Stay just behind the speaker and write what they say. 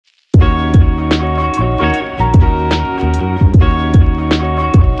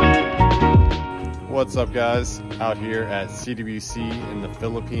What's up, guys? Out here at CWC in the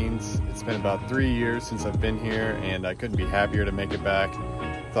Philippines. It's been about 3 years since I've been here and I couldn't be happier to make it back.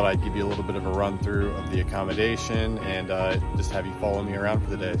 Thought I'd give you a little bit of a run through of the accommodation and just have you follow me around for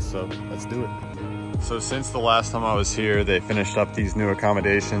the day. So let's do it. So since the last time I was here, they finished up these new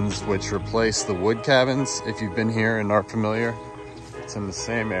accommodations which replace the wood cabins. If you've been here and aren't familiar, it's in the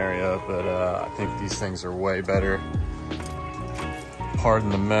same area, but I think these things are way better. Pardon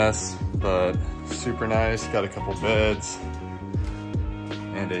the mess, but super nice. Got a couple beds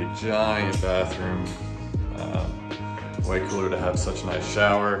and a giant bathroom. Way cooler to have such a nice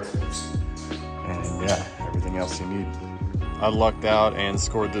shower, and yeah, everything else you need. I lucked out and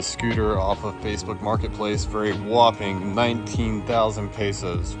scored this scooter off of Facebook Marketplace for a whopping 19,000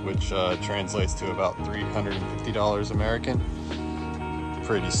 pesos, which translates to about $350 American.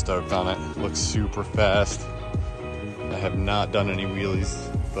 Pretty stoked on it. Looks super fast. I have not done any wheelies,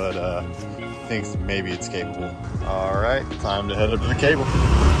 but think maybe it's capable. All right, time to head up to the cable.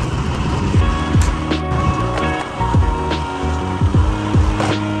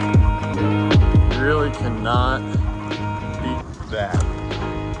 You really cannot beat that.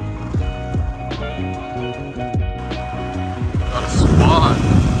 Got a spot.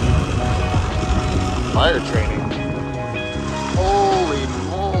 Fire training. Holy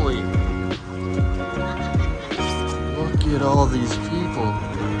moly. Look at all these people.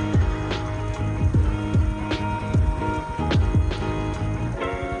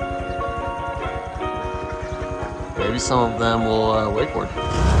 Maybe some of them will wakeboard.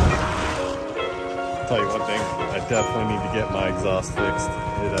 I'll tell you one thing, I definitely need to get my exhaust fixed.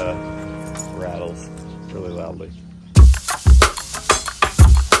 It rattles really loudly.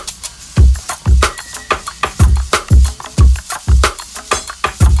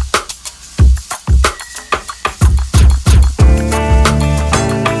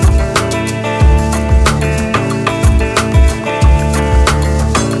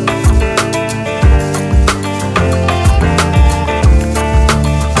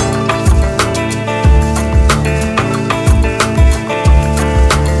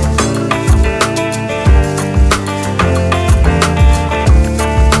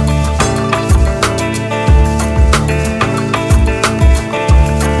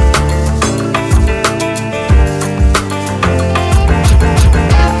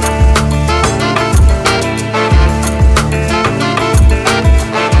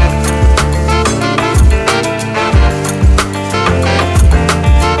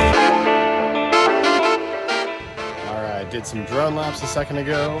 Did some drone laps a second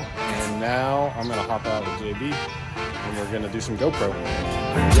ago, and now I'm gonna hop out with JB and we're gonna do some GoPro.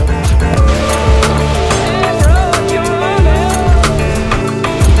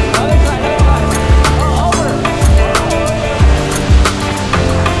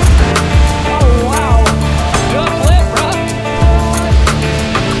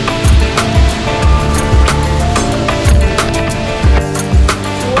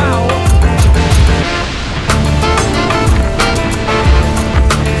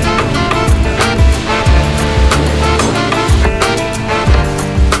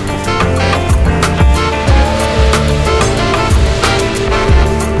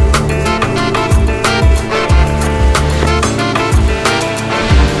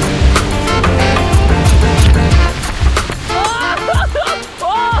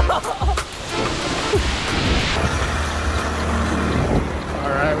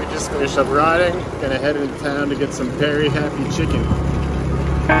 Finished up riding, gonna head into town to get some very happy chicken.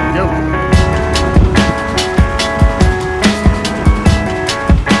 Go!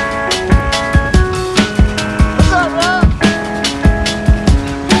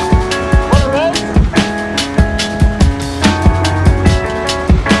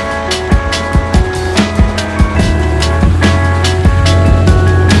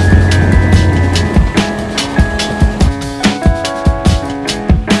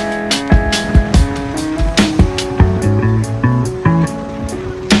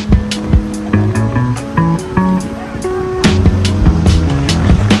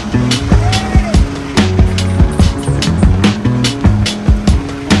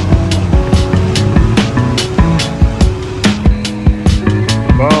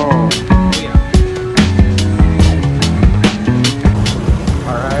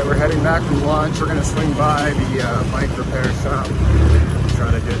 Back from lunch, we're gonna swing by the bike repair shop,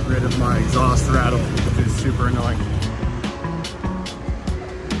 try to get rid of my exhaust rattle, which is super annoying.